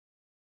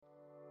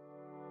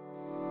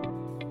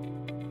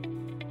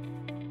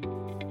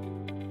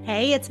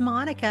Hey, it's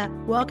Monica.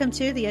 Welcome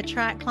to the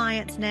Attract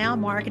Clients Now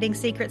Marketing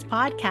Secrets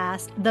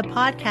Podcast, the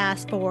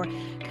podcast for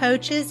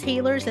coaches,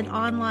 healers, and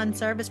online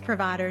service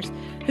providers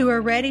who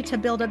are ready to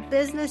build a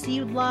business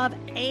you love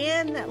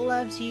and that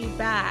loves you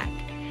back.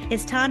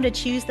 It's time to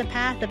choose the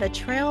path of a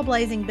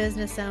trailblazing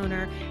business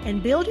owner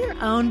and build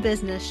your own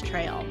business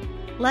trail.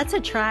 Let's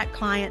attract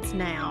clients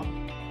now.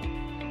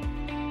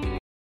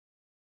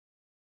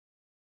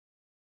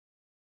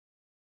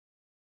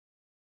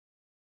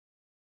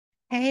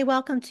 Hey,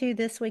 welcome to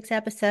this week's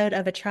episode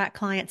of Attract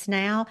Clients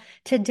Now.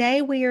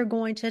 Today we are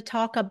going to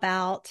talk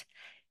about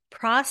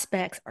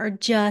prospects are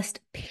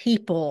just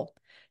people.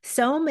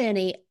 So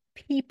many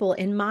people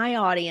in my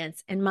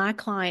audience and my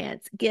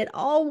clients get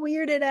all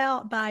weirded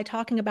out by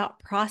talking about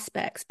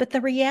prospects. But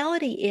the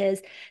reality is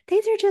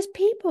these are just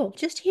people,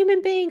 just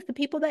human beings, the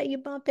people that you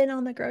bump in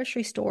on the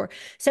grocery store.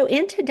 So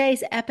in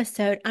today's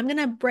episode, I'm going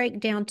to break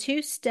down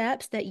 2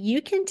 steps that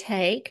you can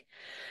take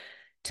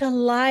to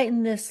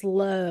lighten this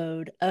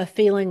load of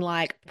feeling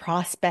like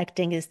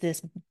prospecting is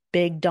this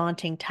big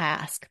daunting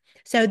task.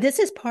 So this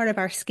is part of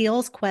our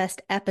Skills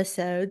Quest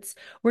episodes.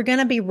 We're going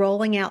to be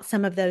rolling out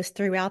some of those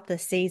throughout the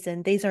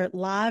season. These are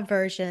live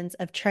versions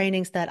of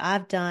trainings that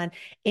I've done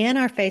in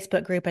our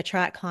Facebook group,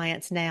 Attract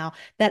Clients Now,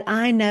 that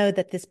I know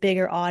that this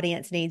bigger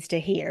audience needs to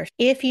hear.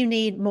 If you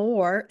need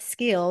more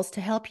skills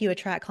to help you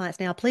attract clients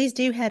now, please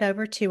do head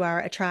over to our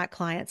Attract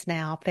Clients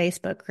Now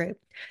Facebook group.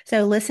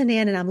 So listen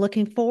in, and I'm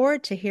looking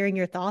forward to hearing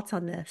your thoughts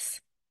on this.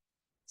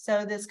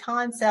 So this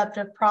concept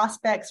of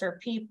prospects are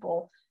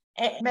people,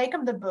 make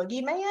them the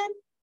boogeyman,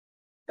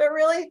 but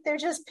really they're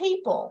just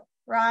people,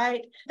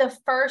 right? The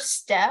first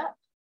step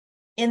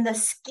in the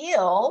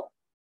skill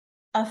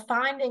of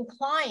finding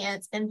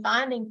clients and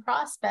finding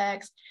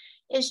prospects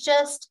is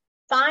just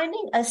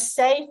finding a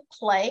safe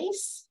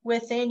place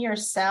within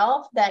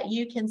yourself that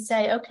you can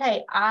say,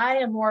 okay, I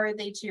am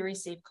worthy to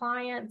receive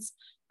clients.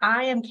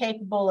 I am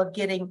capable of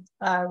getting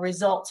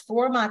results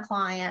for my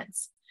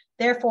clients.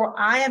 Therefore,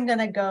 I am going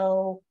to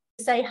go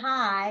say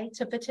hi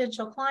to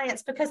potential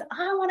clients because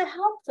I want to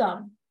help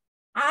them.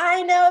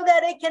 I know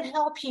that it can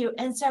help you.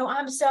 And so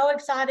I'm so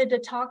excited to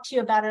talk to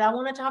you about it. I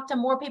want to talk to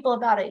more people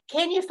about it.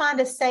 Can you find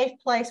a safe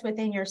place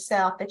within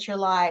yourself that you're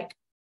like,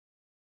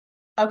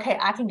 okay,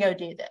 I can go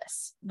do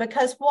this?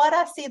 Because what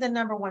I see the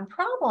number one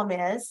problem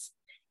is,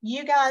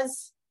 you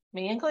guys,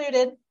 me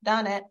included,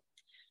 done it.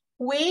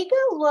 We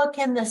go look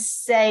in the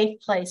safe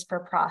place for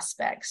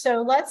prospects.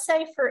 So let's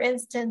say, for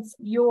instance,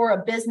 you're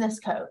a business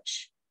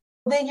coach.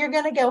 Then you're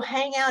going to go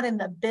hang out in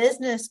the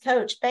business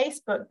coach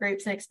Facebook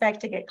groups and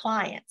expect to get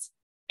clients.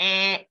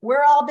 And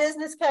we're all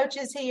business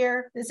coaches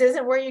here. This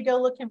isn't where you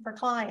go looking for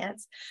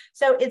clients.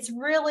 So it's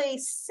really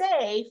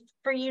safe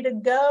for you to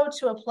go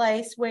to a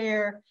place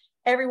where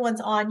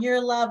everyone's on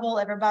your level,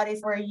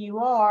 everybody's where you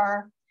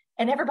are,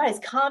 and everybody's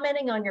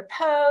commenting on your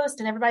post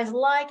and everybody's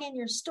liking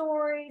your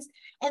stories.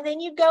 And then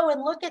you go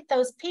and look at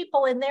those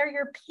people and they're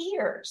your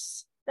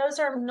peers. Those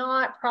are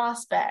not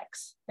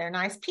prospects. They're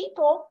nice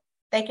people.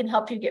 They can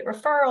help you get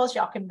referrals.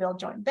 Y'all can build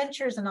joint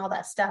ventures and all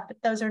that stuff, but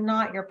those are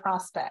not your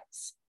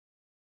prospects.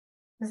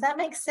 Does that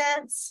make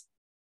sense?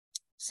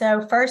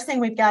 So first thing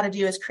we've got to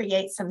do is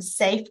create some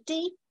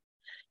safety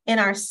in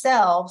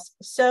ourselves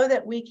so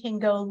that we can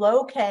go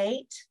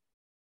locate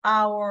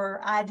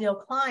our ideal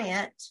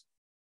client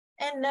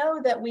and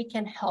know that we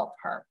can help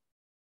her.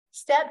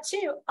 Step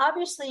 2,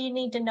 obviously you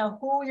need to know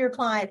who your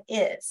client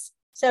is.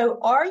 So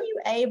are you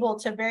able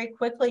to very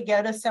quickly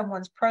go to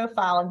someone's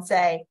profile and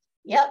say,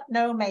 yep,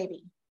 no,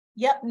 maybe.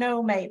 Yep,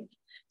 no, maybe.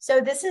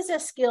 So this is a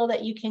skill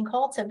that you can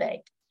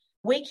cultivate.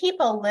 We keep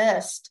a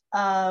list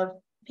of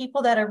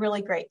people that are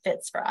really great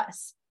fits for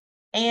us.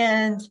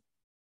 And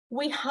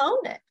we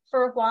hone it.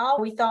 For a while,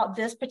 we thought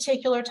this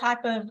particular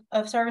type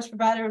of service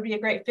provider would be a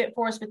great fit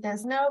for us, but then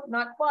nope,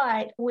 not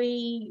quite.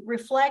 We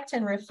reflect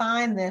and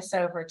refine this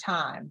over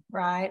time,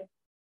 right?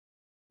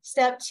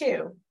 Step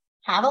 2,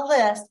 have a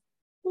list.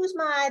 Who's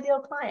my ideal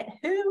client?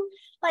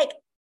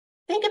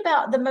 Think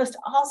about the most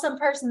awesome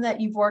person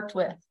that you've worked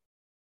with.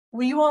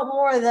 Well, you want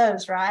more of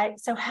those, right?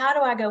 So how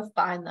do I go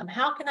find them?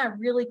 How can I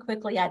really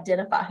quickly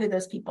identify who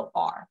those people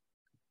are?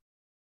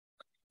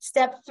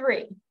 Step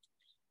 3,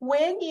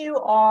 when you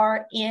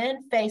are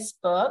in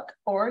Facebook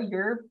or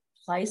your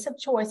place of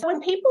choice,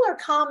 when people are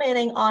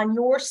commenting on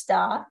your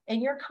stuff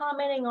and you're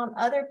commenting on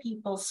other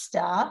people's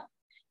stuff,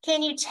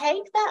 can you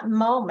take that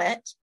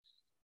moment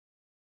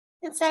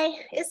and say,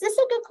 is this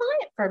a good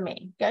client for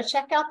me? Go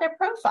check out their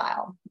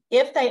profile.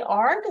 If they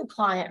are a good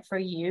client for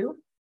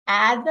you,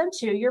 add them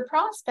to your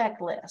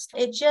prospect list.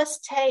 It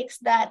just takes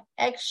that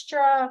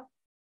extra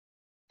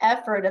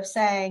effort of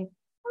saying,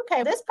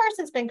 okay, this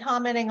person's been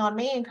commenting on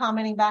me and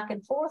commenting back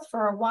and forth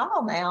for a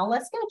while now.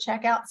 Let's go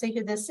check out, see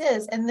who this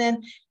is. And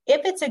then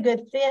if it's a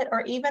good fit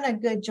or even a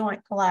good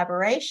joint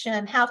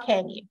collaboration, how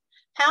can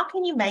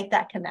you make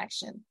that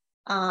connection?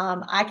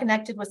 I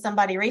connected with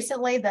somebody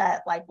recently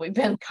that we've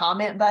been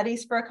comment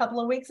buddies for a couple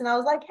of weeks. And I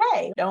was like,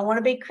 hey, don't want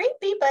to be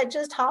creepy, but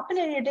just hopping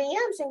in your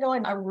DMs and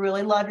going, I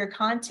really love your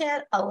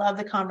content. I love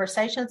the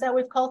conversations that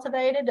we've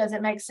cultivated. Does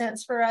it make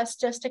sense for us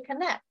just to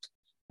connect?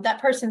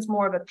 That person's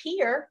more of a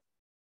peer,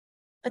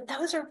 but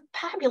those are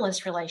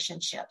fabulous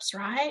relationships,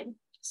 right?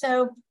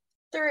 So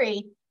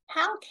 3,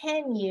 how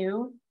can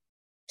you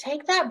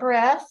take that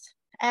breath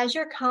as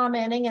you're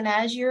commenting and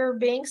as you're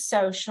being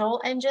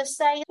social and just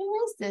say,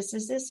 who is this?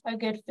 Is this a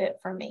good fit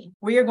for me?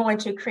 We are going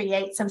to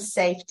create some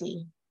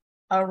safety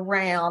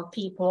around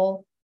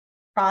people.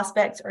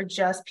 Prospects are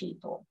just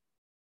people.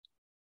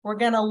 We're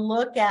going to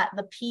look at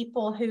the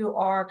people who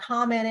are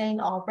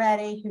commenting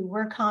already, who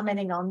we're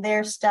commenting on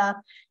their stuff,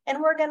 and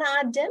we're going to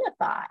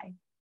identify,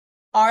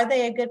 are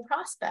they a good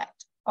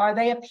prospect? Are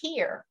they a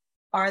peer?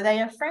 Are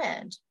they a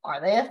friend?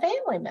 Are they a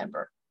family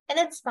member? And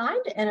it's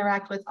fine to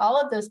interact with all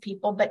of those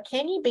people, but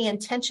can you be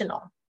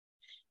intentional?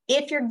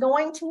 If you're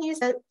going to use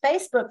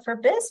Facebook for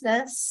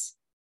business,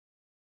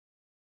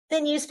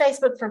 then use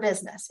Facebook for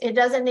business. It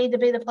doesn't need to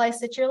be the place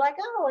that you're like,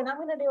 oh, and I'm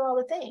going to do all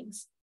the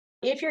things.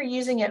 If you're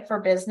using it for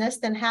business,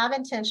 then have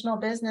intentional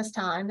business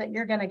time that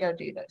you're going to go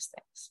do those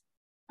things.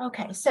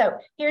 Okay, so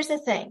here's the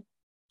thing.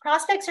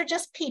 Prospects are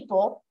just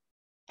people.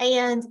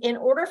 And in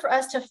order for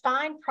us to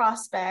find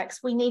prospects,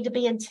 we need to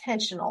be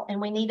intentional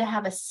and we need to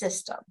have a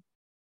system.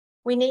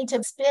 We need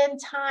to spend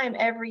time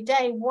every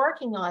day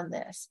working on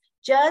this.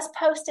 Just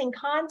posting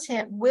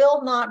content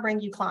will not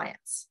bring you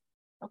clients.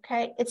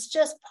 Okay, it's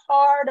just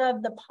part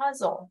of the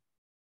puzzle.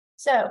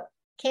 So,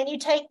 can you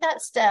take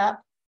that step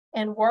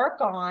and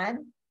work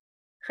on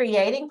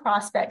creating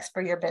prospects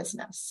for your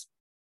business?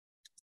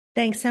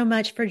 Thanks so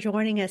much for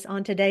joining us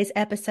on today's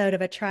episode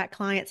of Attract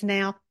Clients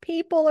Now.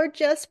 People are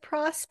just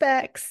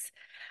prospects.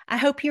 I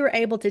hope you were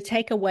able to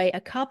take away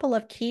a couple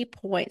of key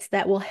points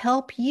that will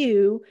help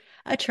you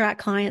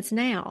attract clients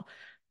now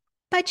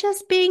by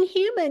just being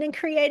human and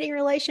creating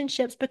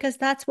relationships, because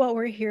that's what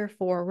we're here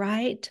for,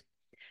 right?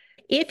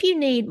 If you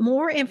need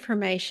more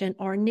information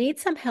or need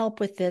some help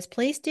with this,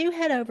 please do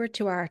head over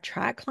to our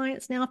Attract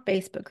Clients Now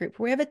Facebook group.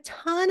 We have a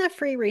ton of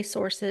free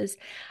resources.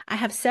 I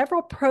have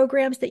several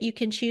programs that you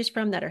can choose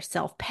from that are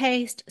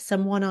self-paced,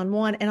 some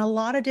one-on-one, and a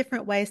lot of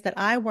different ways that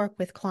I work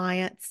with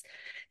clients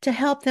to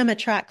help them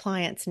attract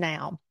clients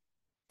now.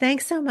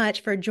 Thanks so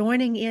much for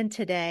joining in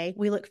today.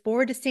 We look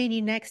forward to seeing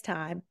you next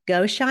time.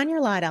 Go shine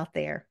your light out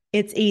there.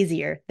 It's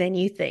easier than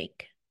you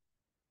think.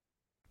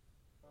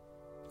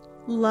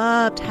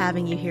 Loved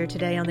having you here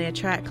today on the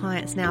Attract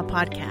Clients Now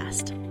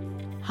podcast.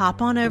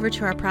 Hop on over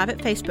to our private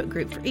Facebook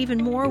group for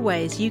even more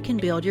ways you can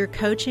build your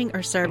coaching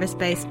or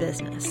service-based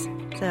business.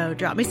 So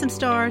drop me some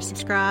stars,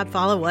 subscribe,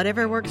 follow,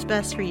 whatever works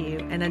best for you.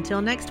 And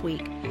until next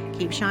week,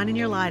 keep shining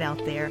your light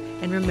out there.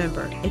 And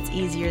remember, it's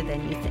easier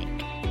than you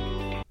think.